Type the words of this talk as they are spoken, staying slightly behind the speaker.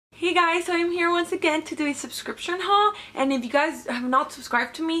Hey guys, so I'm here once again to do a subscription haul, and if you guys have not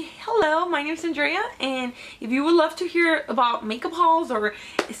subscribed to me, hello, my name is Andrea, and if you would love to hear about makeup hauls or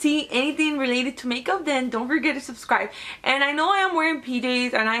see anything related to makeup, then don't forget to subscribe. And I know I am wearing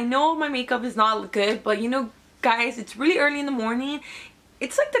PJs and I know my makeup is not good, but you know guys, it's really early in the morning.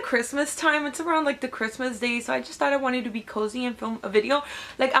 It's like the Christmas time, it's around like the Christmas day, so I just thought I wanted to be cozy and film a video.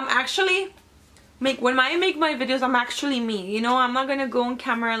 Like I'm actually when I make my videos, I'm actually me, you know. I'm not gonna go on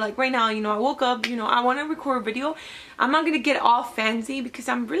camera like right now, you know. I woke up, you know, I want to record a video. I'm not gonna get all fancy because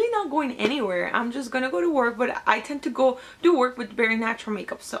I'm really not going anywhere. I'm just gonna go to work, but I tend to go do work with very natural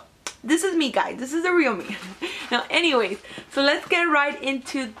makeup. So this is me, guys. This is the real me. Now anyways, so let's get right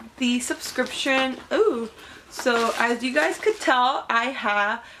into the subscription. Ooh, so as you guys could tell, I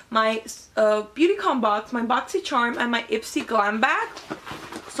have my BeautyCon box, my Boxycharm, and my Ipsy glam bag.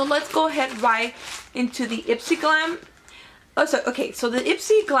 So let's go ahead right into the Ipsy glam. Oh, so okay, so the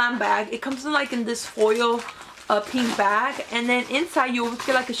Ipsy glam bag, it comes in like in this foil pink bag, and then inside you always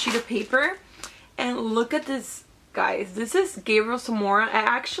get like a sheet of paper. And look at this, guys. This is Gabriel Zamora. I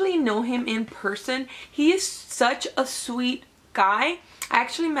actually know him in person. He is such a sweet guy. I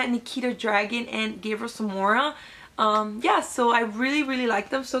actually met Nikita Dragon and Gabriel Zamora. Yeah, so I really like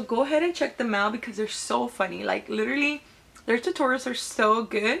them. So go ahead and check them out because they're so funny. Like literally, their tutorials are so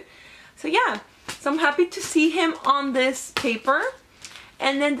good. So yeah, so I'm happy to see him on this paper.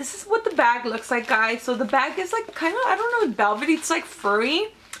 And then this is what the bag looks like, guys. So the bag is like kind of, I don't know, velvety. It's like furry,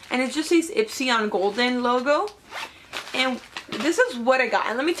 and it just says Ipsy on golden logo. And this is what I got.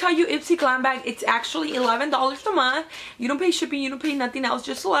 And let me tell you, Ipsy glam bag, it's actually $11 a month. You don't pay shipping, you don't pay nothing else,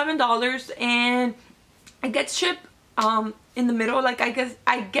 just $11. And it gets shipped in the middle, like I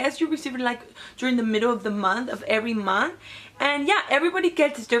guess you receive it like during the middle of the month of every month. And yeah, everybody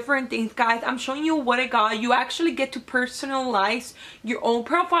gets different things, guys. I'm showing you what I got. You actually get to personalize your own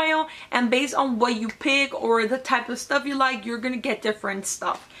profile, and based on what you pick or the type of stuff you like, you're gonna get different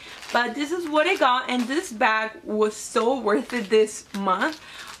stuff. But this is what I got, and this bag was so worth it this month.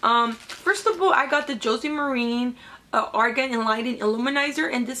 First of all, I got the Josie Marine Argan Enlightened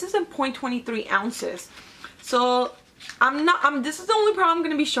Illuminizer, and this is in 0.23 ounces. So this is the only product I'm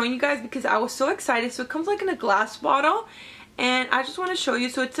going to be showing you guys because I was so excited. So it comes like in a glass bottle, and I just want to show you.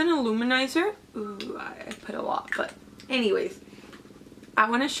 So it's an illuminizer. Ooh, I put a lot, but anyways, I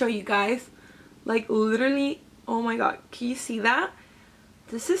want to show you guys, like literally, oh my god, can you see that?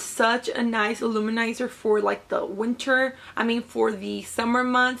 This is such a nice illuminizer for like the winter, I mean for the summer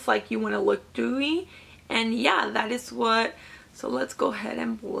months, like you want to look dewy. And yeah, that is what, so let's go ahead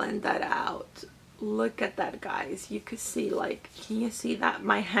and blend that out. Look at that, guys. You could see, like, can you see that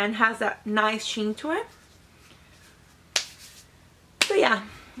my hand has that nice sheen to it? So yeah,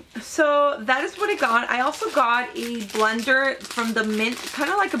 so that is what I got. I also got a blender from the Mint, kind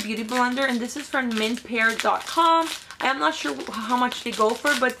of like a beauty blender, and this is from mintpair.com. I am not sure how much they go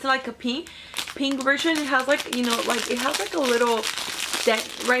for, but it's like a pink version. It has like, you know, like it has like a little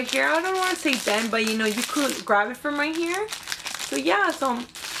dent right here. I don't want to say dent, but you know, you could grab it from right here. So yeah, so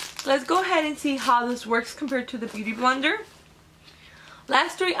let's go ahead and see how this works compared to the beauty blender.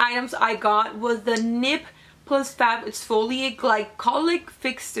 Last three items I got was the Nip Plus Fab Exfoliate Glycolic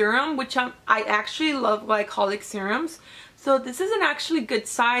Fix Serum, which I actually love glycolic serums. So this is an actually good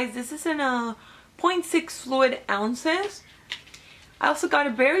size. This is in a 0.6 fluid ounces. I also got a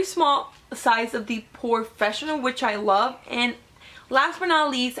very small size of the Professional, which I love. And last but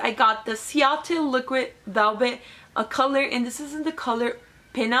not least, I got the Ciate Liquid Velvet color, and this is in the color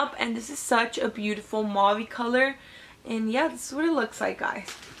Pinup, and this is such a beautiful mauve color. And yeah, this is what it looks like, guys.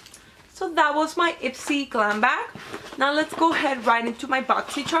 So that was my Ipsy glam bag. Now let's go ahead right into my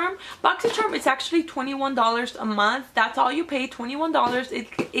Boxycharm. Boxycharm is actually $21 a month. That's all you pay, $21.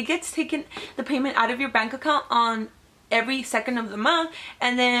 It gets taken, the payment, out of your bank account on every second of the month,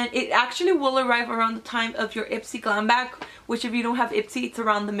 and then it actually will arrive around the time of your Ipsy glam bag, which if you don't have Ipsy, it's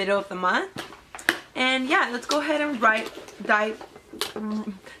around the middle of the month. And yeah, let's go ahead and dive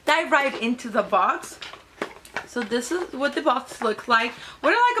right into the box. So this is what the box looks like.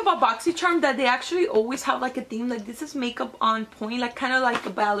 What I like about Boxycharm, that they actually always have like a theme, like this is makeup on point, like kind of like a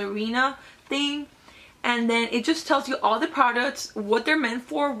ballerina thing. And then it just tells you all the products, what they're meant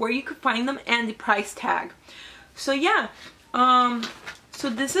for, where you could find them, and the price tag. So yeah, so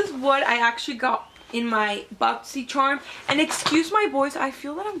this is what I actually got in my Boxycharm. And excuse my voice, I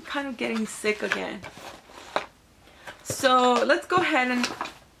feel that I'm kind of getting sick again. So let's go ahead and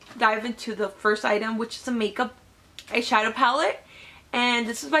dive into the first item, which is a makeup eyeshadow palette, and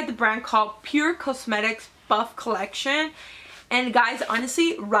this is by the brand called Pure Cosmetics Buff Collection. And guys,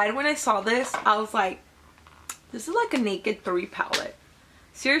 honestly, right when I saw this, I was like, this is like a Naked 3 palette.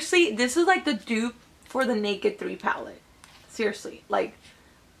 Seriously, this is like the dupe for the Naked 3 palette. Seriously, like,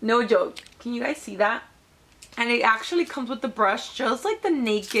 no joke. Can you guys see that? And it actually comes with the brush just like the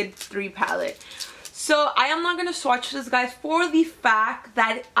Naked 3 palette. So I am not going to swatch this, guys, for the fact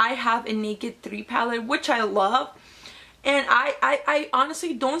that I have a Naked 3 palette, which I love. And I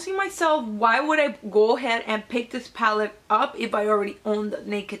honestly don't see myself, why would I go ahead and pick this palette up if I already own the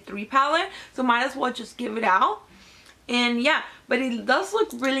Naked 3 palette? So might as well just give it out. And yeah, but it does look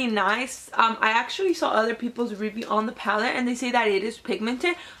really nice. I actually saw other people's review on the palette and they say that it is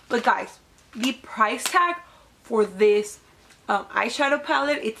pigmented. But guys, the price tag for this eyeshadow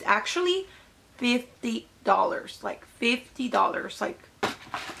palette, it's actually $50. Like $50. Like,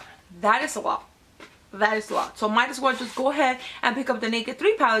 that is a lot. That is a lot. So might as well just go ahead and pick up the Naked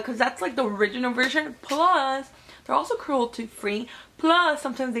 3 palette, because that's like the original version. Plus, they're also cruelty free. Plus,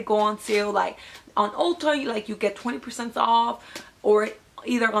 sometimes they go on sale like on Ulta, like you get 20% off, or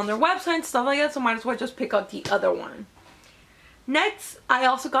either on their website and stuff like that. So might as well just pick out the other one. Next, I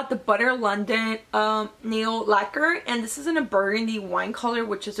also got the Butter London nail lacquer, and this is in a burgundy wine color,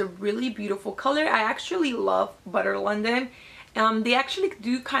 which is a really beautiful color. I actually love Butter London. They actually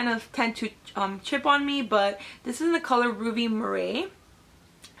do kind of tend to chip on me, but this is in the color Ruby Murray.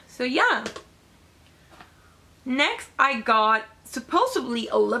 So yeah. Next, I got supposedly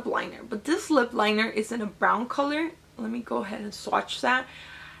a lip liner, but this lip liner is in a brown color. Let me go ahead and swatch that.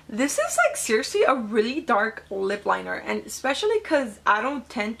 This is like seriously a really dark lip liner, and especially because I don't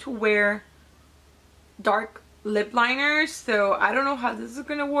tend to wear dark lip liners, so I don't know how this is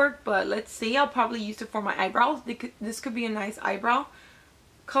gonna work, but let's see. I'll probably use it for my eyebrows. This could be a nice eyebrow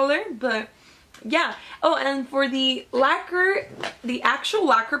color, but yeah. Oh, and for the lacquer, the actual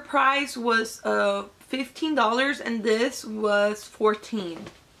lacquer price was $15 and this was $14.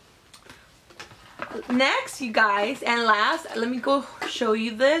 Next, you guys, and last, let me go show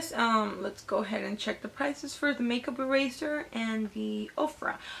you this. Let's go ahead and check the prices for the makeup eraser and the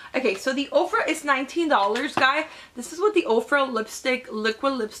Ofra. Okay, so the Ofra is $19, guys. This is what the Ofra lipstick,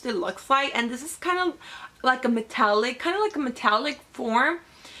 liquid lipstick looks like, and this is kind of like a metallic, form.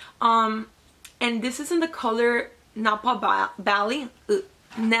 And this is in the color Napa Valley,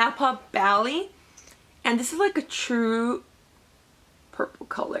 and this is like a true purple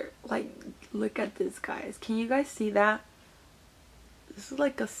color. Like, look at this, guys. Can you guys see that? This is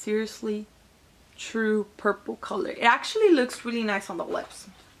like a seriously true purple color. It actually looks really nice on the lips.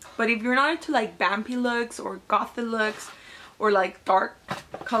 But if you're not into like vampy looks or gothic looks or like dark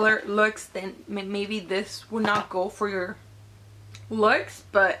color looks, then maybe this would not go for your looks.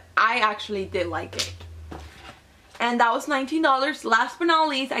 But I actually did like it. And that was $19. Last but not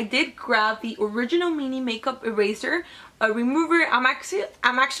least, I did grab the original mini makeup eraser remover. I'm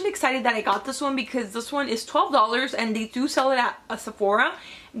actually excited that I got this one, because this one is $12 and they do sell it at a Sephora,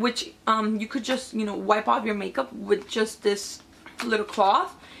 which you could just, you know, wipe off your makeup with just this little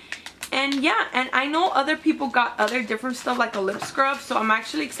cloth. And yeah, and I know other people got other different stuff like a lip scrub, so I'm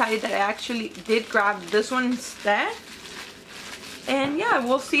actually excited that I actually did grab this one instead. And yeah,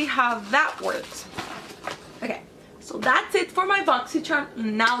 we'll see how that works. Okay. So that's it for my Boxycharm.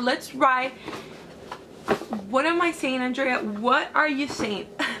 Now let's ride. What am I saying, Andrea? What are you saying?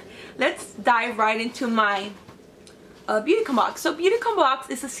 Let's dive right into my BeautyCon box. So BeautyCon box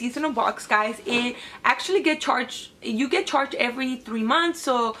is a seasonal box, guys. It actually you get charged every 3 months.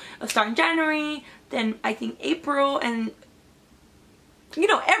 So it'll start in January, then I think April, and you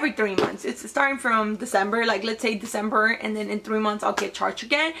know, every 3 months. It's starting from December, like let's say December, and then in 3 months I'll get charged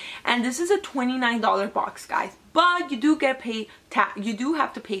again. And this is a $29 box, guys. But you do have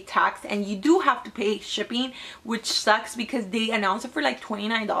to pay tax, and you do have to pay shipping, which sucks because they announce it for like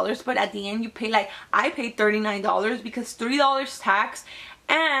 $29, but at the end you pay, like, I paid $39 because $3 tax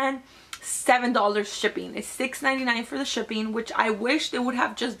and $7 shipping. It's $6.99 for the shipping, which I wish they would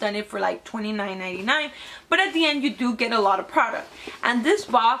have just done it for like $29.99, but at the end you do get a lot of product. And this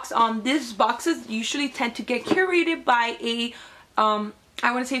box, these boxes usually tend to get curated by a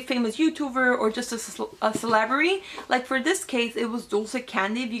I want to say famous YouTuber or just a celebrity. Like for this case, it was Dulce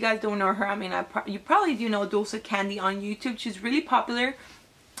Candy. If you guys don't know her, I mean, you probably do know Dulce Candy on YouTube. She's really popular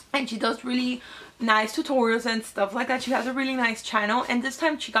and she does really nice tutorials and stuff like that. She has a really nice channel, and this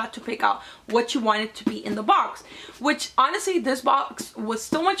time she got to pick out what she wanted to be in the box, which honestly this box was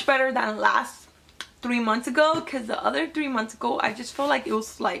so much better than last 3 months ago, because the other 3 months ago I just felt like it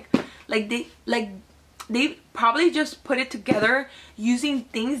was like they probably just put it together using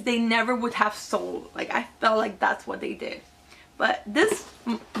things they never would have sold. Like, I felt like that's what they did. But this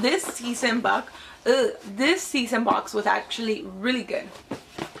season box was actually really good.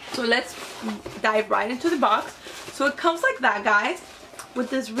 So let's dive right into the box. So it comes like that, guys. with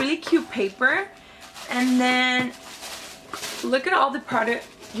this really cute paper. And then look at all the product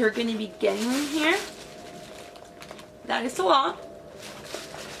you're going to be getting in here. That is a lot.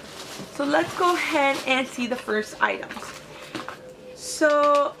 So let's go ahead and see the first items.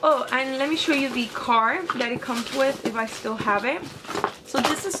 So, oh, and let me show you the card that it comes with if I still have it. So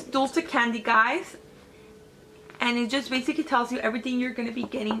this is Dulce Candy, guys. And it just basically tells you everything you're going to be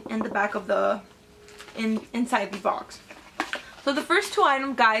getting in the back of the, inside the box. So the first two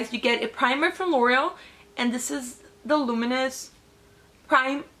items, guys, you get a primer from L'Oreal. And this is the Luminous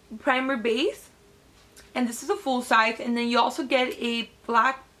Primer Base. And this is a full size. And then you also get a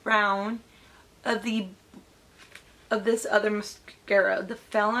black brown of this other mascara, the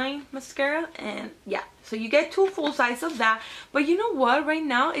Feline mascara. And yeah, so you get two full size of that. But you know what, right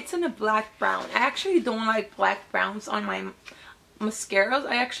now it's in a black brown. I actually don't like black browns on my mascaras.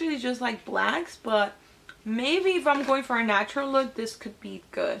 I actually just like blacks, but maybe if I'm going for a natural look, this could be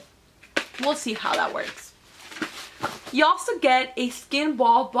good. We'll see how that works. You also get a Skin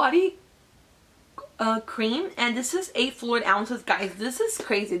Ball Body cream, and this is 8 fluid ounces, guys. This is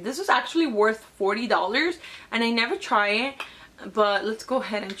crazy. This is actually worth $40, and I never try it, but let's go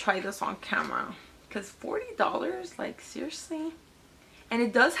ahead and try this on camera, because $40, like, seriously. And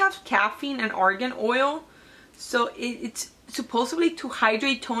it does have caffeine and argan oil, so it's supposedly to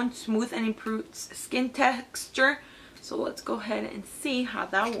hydrate, tone, smooth, and improve skin texture. So let's go ahead and see how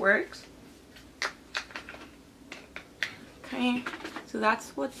that works. Okay, so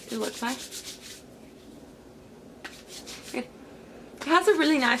that's what it looks like. It has a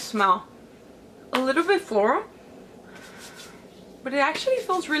really nice smell. A little bit floral, but it actually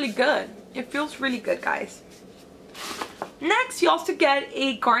feels really good. It feels really good, guys. Next, you also get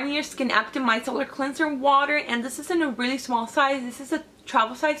a Garnier Skin Active Micellar Cleanser Water, and this is in a really small size. This is a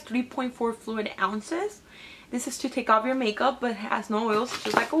travel size, 3.4 fluid ounces. This is to take off your makeup, but it has no oils,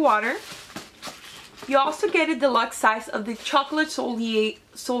 just like a water. You also get a deluxe size of the Chocolate Soleil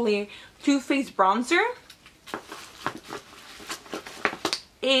Too Faced Bronzer.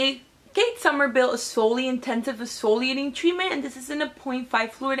 A Kate Somerville Exfoliating Intensive Exfoliating Treatment, and this is in a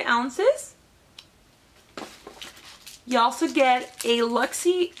 0.5 fluid ounces. You also get a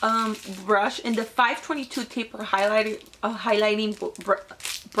Luxie brush in the 522 taper highlighting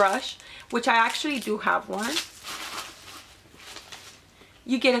brush, which I actually do have one.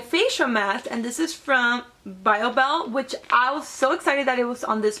 You get a facial mask, and this is from BioBell, which I was so excited that it was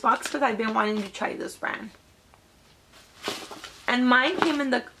on this box because I've been wanting to try this brand. And mine came in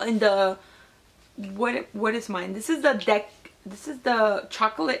the what is mine? This is the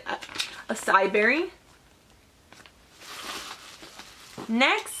chocolate acai berry.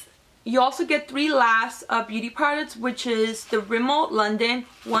 Next, you also get 3 last beauty products, which is the Rimmel London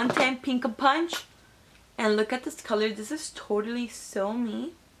 110 Pink and Punch. And look at this color. This is totally so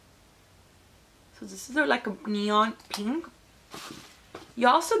me. So this is like a neon pink. You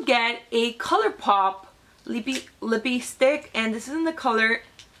also get a ColourPop lippy stick, and this is in the color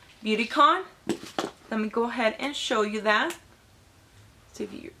BeautyCon. Let me go ahead and show you that. See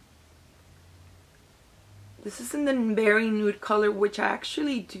if you. This is in the very nude color, which I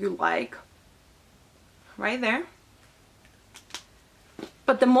actually do like. Right there.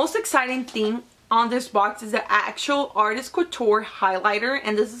 But the most exciting thing on this box is the actual Artist Couture highlighter,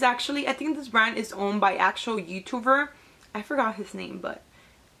 and this is actually, I think this brand is owned by actual YouTuber. I forgot his name, but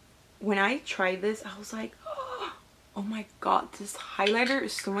when I tried this, I was like, oh my god, this highlighter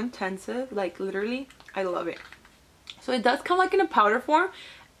is so intensive. Like, literally, I love it. So it does come like in a powder form,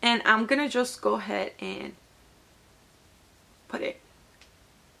 and I'm gonna just go ahead and put it.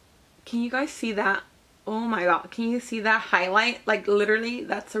 Can you guys see that? Oh my god, can you see that highlight? Like, literally,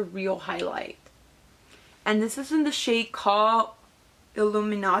 that's a real highlight. And this is in the shade called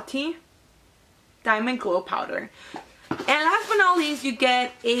Illuminati Diamond Glow Powder. And last but not least, you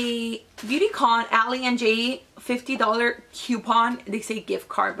get a BeautyCon Ali and Jay $50 coupon. They say gift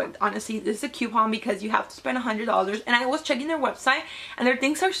card, but honestly, this is a coupon because you have to spend $100. And I was checking their website, and their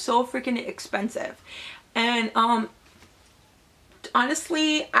things are so freaking expensive. And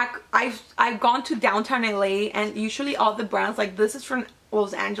honestly, I've gone to downtown LA, and usually all the brands, like this is from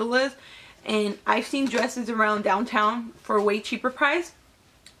Los Angeles, and I've seen dresses around downtown for a way cheaper price.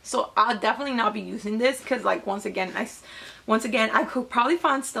 So I'll definitely not be using this because, like, once again I could probably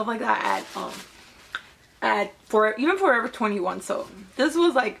find stuff like that at even Forever 21. So this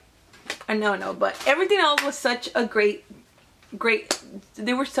was like a no. But everything else was such a great,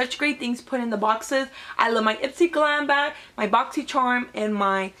 they were such great things put in the boxes. I love my Ipsy glam bag, my Boxycharm, and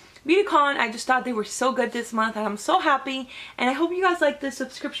my BeautyCon. I just thought they were so good this month, and I'm so happy. And I hope you guys like this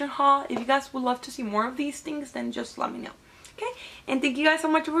subscription haul. If you guys would love to see more of these things, then just let me know. Okay, and thank you guys so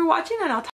much for watching, and I'll talk